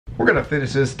we're gonna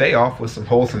finish this day off with some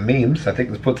wholesome memes. I think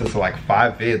this puts us to like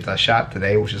 5 vids I shot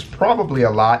today, which is probably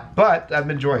a lot, but I'm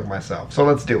enjoying myself. So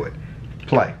let's do it.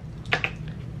 Play.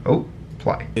 Oh,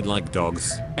 play. Like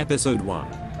dogs, episode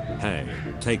 1. Hey,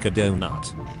 take a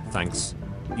donut. Thanks.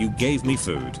 You gave me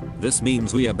food. This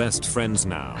means we are best friends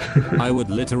now. I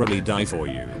would literally die for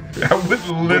you. I would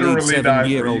literally die for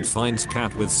you. 7-year-old finds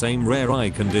cat with same rare eye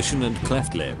condition and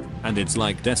cleft lip, and it's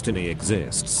like destiny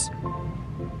exists.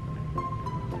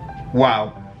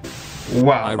 Wow.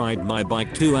 Wow. I ride my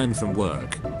bike to and from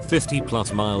work, 50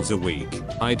 plus miles a week.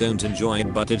 I don't enjoy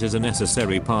it, but it is a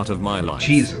necessary part of my life.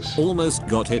 Jesus. Almost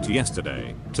got hit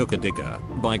yesterday. Took a digger.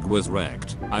 Bike was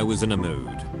wrecked. I was in a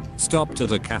mood. Stopped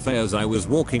at a cafe as I was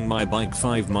walking my bike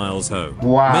 5 miles home.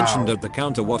 Wow. Mentioned at the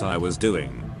counter what I was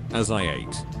doing. As I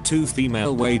ate, 2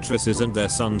 female waitresses and their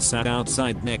son sat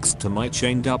outside next to my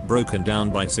chained up broken down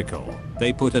bicycle.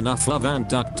 They put enough love and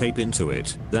duct tape into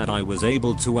it that I was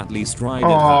able to at least ride it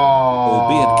home,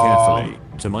 albeit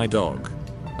carefully, to my dog.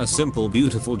 A simple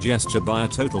beautiful gesture by a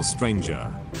total stranger.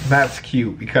 That's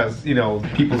cute because, you know,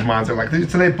 people's minds are like,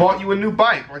 so they bought you a new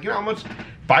bike. Like, you know how much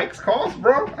bikes cost,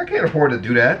 bro? I can't afford to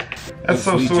do that. That's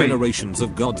so sweet. 3 generations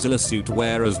of Godzilla suit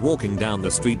wearers walking down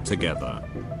the street together.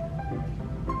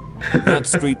 That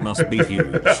street must be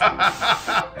huge.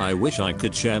 I wish I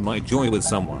could share my joy with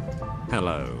someone.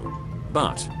 Hello.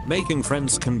 But making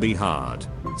friends can be hard.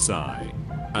 Sigh.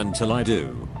 Until I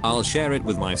do, I'll share it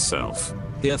with myself.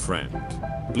 Dear friend.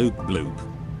 Bloop bloop.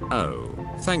 Oh,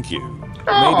 thank you.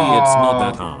 Maybe it's not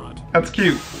that hard. That's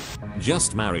cute.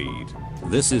 Just married.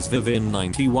 This is Vivian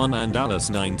 91 and Alice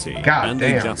 90. God and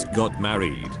damn. They just got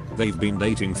married. They've been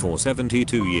dating for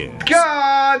 72 years.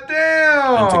 God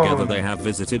damn! And together they have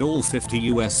visited all 50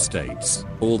 US states,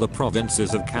 all the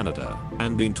provinces of Canada,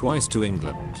 and been twice to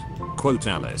England. Quote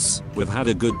Alice, we've had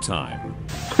a good time.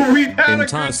 We've had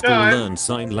Entire a good school time. learned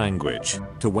sign language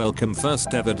to welcome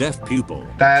first ever deaf pupil.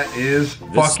 That is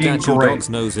This fucking statue great. dog's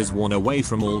nose is worn away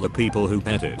from all the people who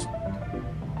pet it.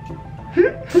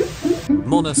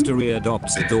 Monastery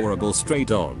adopts adorable stray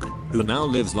dog, who now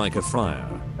lives like a friar.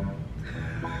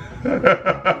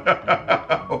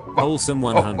 Wholesome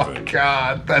 100. Oh my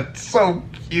god, that's so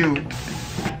cute.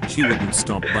 She wouldn't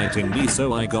stop biting me,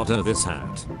 so I got her this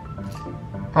hat.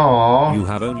 Aww. You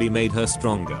have only made her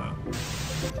stronger.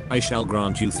 I shall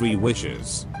grant you 3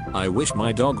 wishes. I wish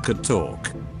my dog could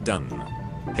talk. Done.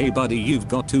 Hey buddy, you've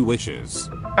got 2 wishes.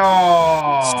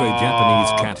 Aww. Stray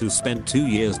Japanese cat who spent 2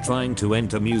 years trying to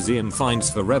enter museum finds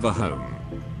forever home.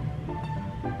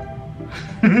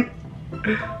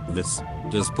 This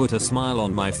just put a smile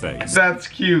on my face. That's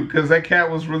cute, because that cat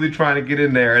was really trying to get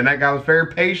in there, and that guy was very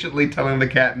patiently telling the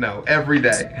cat no every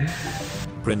day.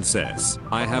 Princess,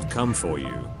 I have come for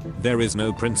you. There is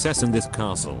no princess in this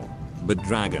castle. But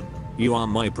dragon, you are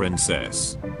my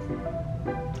princess.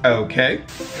 Okay.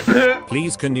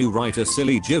 Please can you write a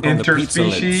silly joke on the pizza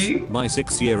lips? Interspecies? My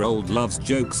 6-year-old loves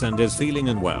jokes and is feeling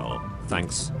unwell.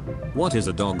 Thanks. What is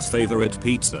a dog's favorite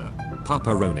pizza?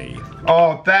 Pepperoni.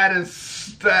 Oh,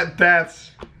 that's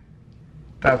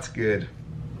good.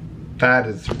 That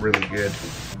is really good.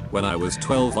 When I was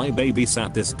 12 I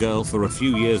babysat this girl for a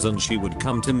few years and she would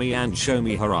come to me and show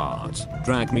me her art,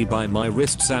 drag me by my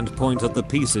wrists and point at the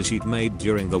pieces she'd made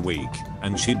during the week,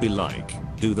 and she'd be like,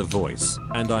 do the voice,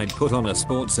 and I'd put on a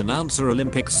sports announcer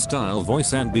Olympics style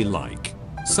voice and be like,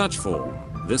 such form,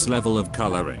 this level of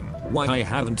coloring. Why I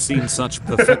haven't seen such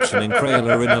perfection in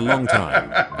Crayola in a long time.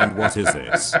 And what is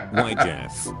this? Why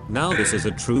Jeff? Now this is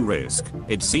a true risk.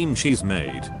 It seems she's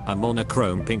made a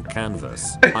monochrome pink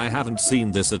canvas. I haven't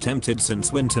seen this attempted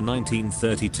since winter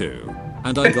 1932.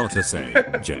 And I gotta say,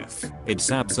 Jeff,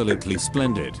 it's absolutely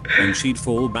splendid. And she'd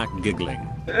fall back giggling.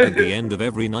 At the end of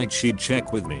every night she'd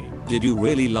check with me. Did you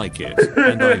really like it?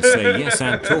 And I'd say yes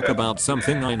and talk about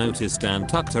something I noticed and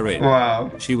tucked her in.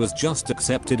 Wow. She was just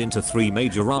accepted into 3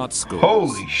 major art schools.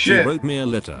 Holy shit. She wrote me a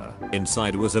letter.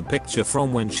 Inside was a picture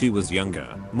from when she was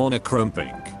younger. Monochrome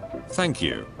pink. Thank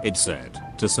you, it said,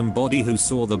 to somebody who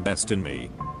saw the best in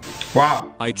me.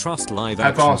 Wow. I trust live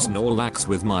That's action awesome. Snorlax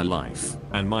with my life,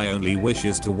 and my only wish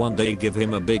is to one day give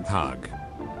him a big hug.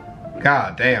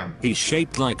 God damn. He's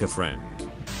shaped like a friend.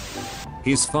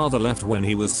 His father left when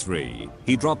he was 3.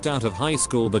 He dropped out of high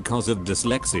school because of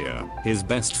dyslexia. His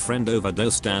best friend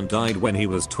overdosed and died when he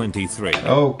was 23.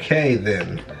 Okay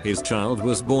then. His child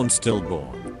was born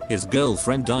stillborn. His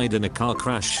girlfriend died in a car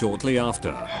crash shortly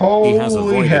after. Holy He has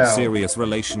avoided hell. serious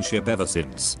relationship ever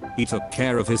since. He took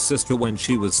care of his sister when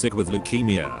she was sick with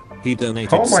leukemia. He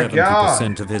donated Oh my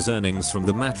 70% of his earnings from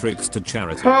the Matrix to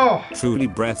charity. Oh. Truly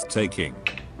breathtaking.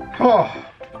 Oh,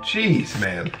 jeez,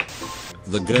 man.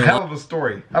 The girl Hell of a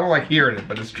story. I don't like hearing it,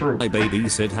 but it's true. my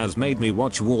babysit has made me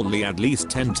watch Wall-E at least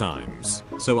 10 times,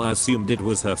 so I assumed it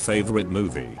was her favorite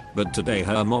movie. But today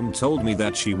her mom told me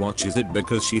that she watches it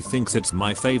because she thinks it's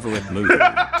my favorite movie.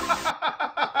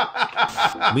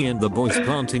 Me and the boys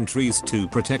planting trees to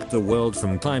protect the world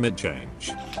from climate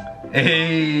change.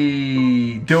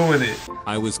 Hey, doing it.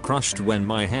 I was crushed when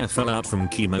my hair fell out from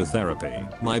chemotherapy.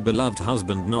 My beloved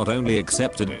husband not only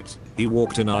accepted it, he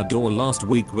walked in our door last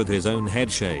week with his own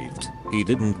head shaved. He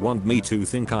didn't want me to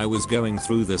think I was going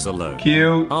through this alone.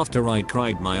 Cute. After I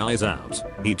cried my eyes out,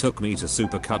 he took me to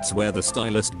Supercuts where the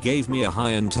stylist gave me a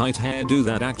high and tight hairdo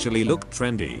that actually looked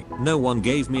trendy. No one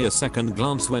gave me a second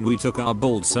glance when we took our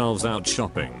bald selves out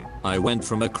shopping. I went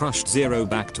from a crushed zero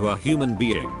back to a human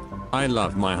being. I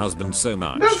love my husband so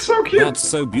much. That's so cute. That's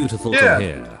so beautiful Yeah. to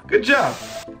hear. Good job.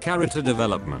 Character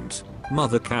development.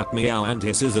 Mother cat meow and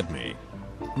hisses at me.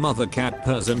 Mother cat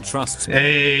person trusts me.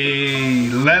 Hey,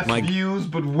 less My- views,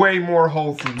 but way more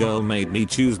wholesome. Girl made me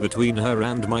choose between her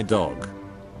and my dog.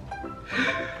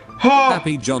 Oh,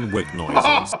 Happy John Wick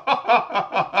noises.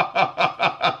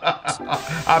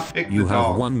 I picked You the have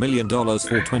dog. $1 million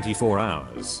for 24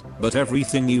 hours, but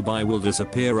everything you buy will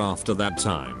disappear after that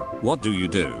time. What do you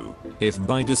do? If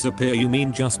by disappear you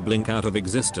mean just blink out of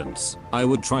existence, I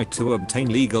would try to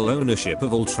obtain legal ownership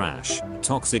of all trash,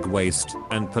 toxic waste,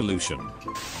 and pollution.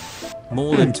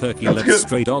 Mall in Turkey That's lets good.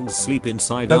 stray dogs sleep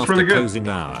inside That's after really good. closing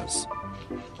hours.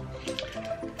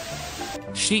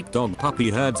 Sheepdog puppy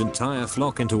herds entire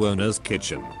flock into owner's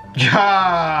kitchen.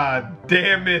 God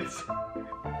damn it.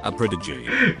 A prodigy.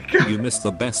 You missed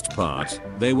the best part.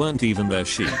 They weren't even their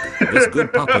sheep. This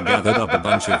good papa gathered up a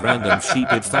bunch of random sheep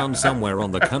it found somewhere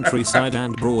on the countryside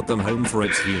and brought them home for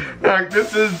its human. Like,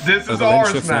 this A is Valencia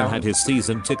ours fan now. had his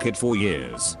season ticket for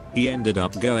years. He ended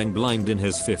up going blind in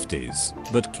his 50s,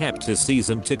 but kept his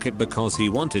season ticket because he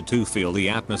wanted to feel the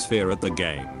atmosphere at the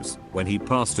games. When he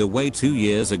passed away 2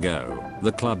 years ago,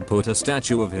 the club put a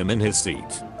statue of him in his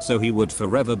seat, so he would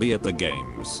forever be at the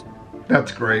games.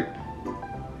 That's great.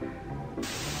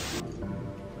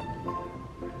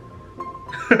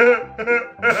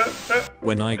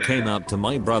 When I came out to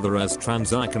my brother as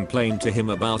trans, I complained to him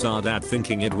about our dad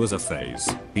thinking it was a phase.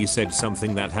 He said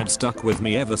something that had stuck with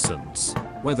me ever since.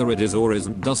 Whether it is or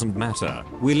isn't doesn't matter.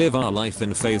 We live our life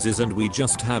in phases and we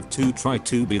just have to try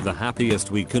to be the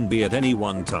happiest we can be at any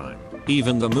one time.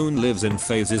 Even the moon lives in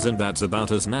phases and that's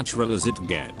about as natural as it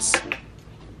gets.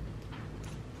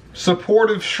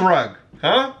 Supportive shrug.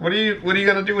 Huh? What are you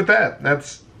gonna do with that?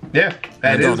 That's, yeah,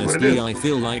 that And is what it honestly, is. I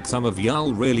feel like some of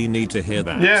y'all really need to hear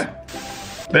that. Yeah.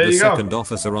 There The you go. second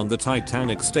officer on the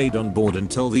Titanic stayed on board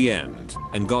until the end,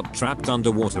 and got trapped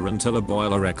underwater until a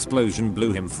boiler explosion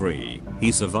blew him free.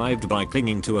 He survived by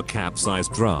clinging to a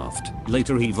capsized raft.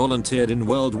 Later he volunteered in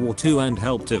World War II and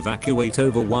helped evacuate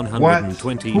over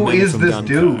 120 Who men is from this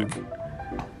Dunkirk. dude?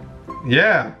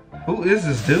 Yeah. Who is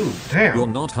this dude? Damn. You're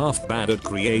not half bad at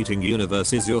creating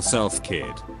universes yourself,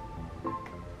 kid.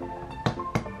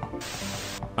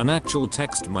 An actual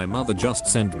text my mother just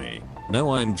sent me.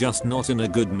 No, I'm just not in a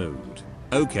good mood.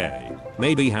 Okay,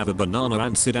 maybe have a banana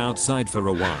and sit outside for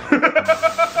a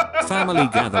while. Family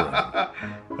gathering.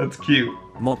 That's cute.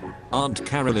 Mom, Aunt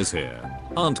Carol is here.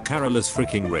 Aunt Carol is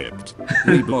freaking ripped.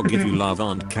 Reblog if you love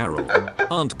Aunt Carol.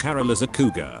 Aunt Carol is a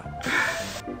cougar.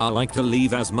 I like to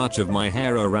leave as much of my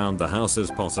hair around the house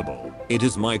as possible. It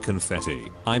is my confetti.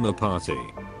 I'm a party.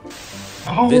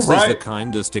 All This is the right.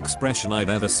 kindest expression I've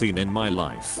ever seen in my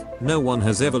life. No one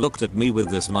has ever looked at me with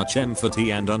this much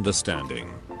empathy and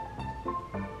understanding.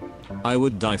 I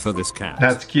would die for this cat.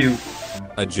 That's cute.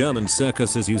 A German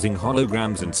circus is using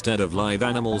holograms instead of live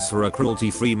animals for a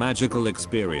cruelty-free magical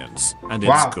experience, and it's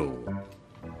Wow. cool.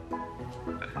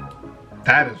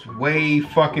 That is way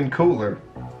fucking cooler.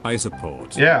 I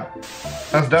support. Yeah.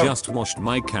 That's dope. Just washed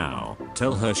my cow.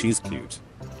 Tell her she's cute.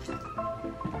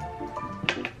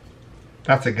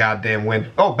 That's a goddamn win.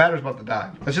 Oh, battery's about to die.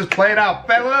 Let's just play it out,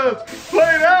 fellas.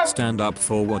 Play it out. Stand up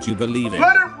for what you believe in.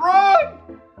 Let it run.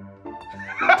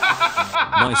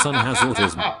 My son has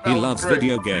autism. He loves Great.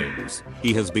 video games.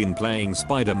 He has been playing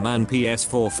Spider-Man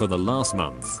PS4 for the last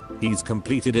month. He's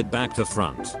completed it back to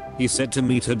front. He said to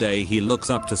me today he looks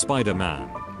up to Spider-Man.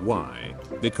 Why?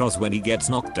 Because when he gets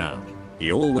knocked down,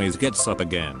 he always gets up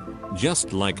again.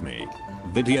 Just like me.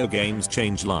 Video games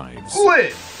change lives.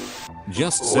 Lit.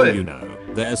 Just so Lit. you know,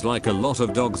 there's like a lot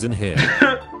of dogs in here.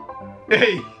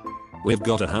 Hey, We've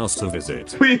got a house to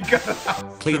visit. we got a house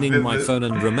to Cleaning my visit. phone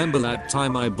and remember that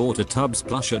time I bought a Tubbs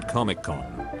plush at Comic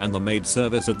Con, and the maid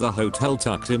service at the hotel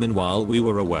tucked him in while we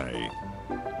were away.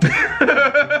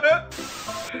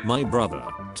 My brother,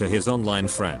 to his online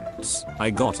friends,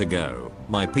 I gotta go,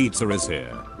 my pizza is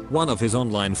here. One of his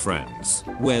online friends,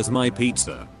 where's my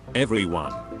pizza?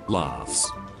 Everyone laughs.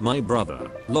 My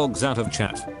brother logs out of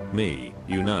chat. Me,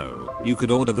 you know, you could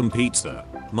order them pizza.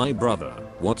 My brother,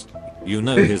 what? You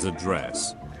know his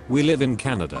address. We live in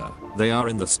Canada, they are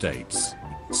in the States.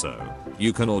 So,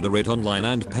 you can order it online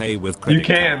and pay with credit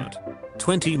card.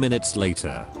 20 minutes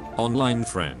later, online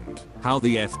friend, how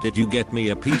the F did you get me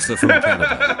a pizza from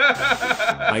Canada?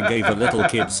 I gave a little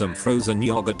kid some frozen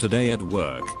yogurt today at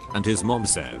work, and his mom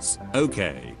says,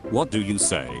 okay, what do you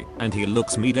say? And he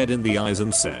looks me dead in the eyes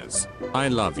and says, I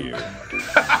love you.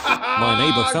 My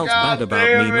neighbor felt bad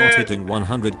about me not hitting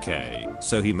 100k,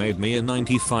 so he made me a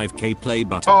 95k play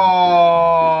button.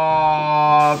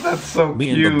 Oh, that's so cute. Me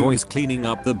and the boys cleaning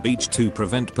up the beach to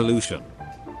prevent pollution.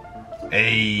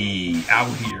 Hey,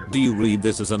 out here. Do you read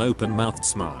this as an open-mouthed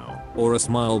smile, or a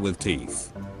smile with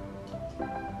teeth?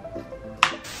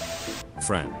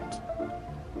 Friend.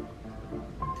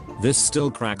 This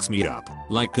still cracks me up.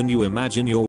 Like, can you imagine your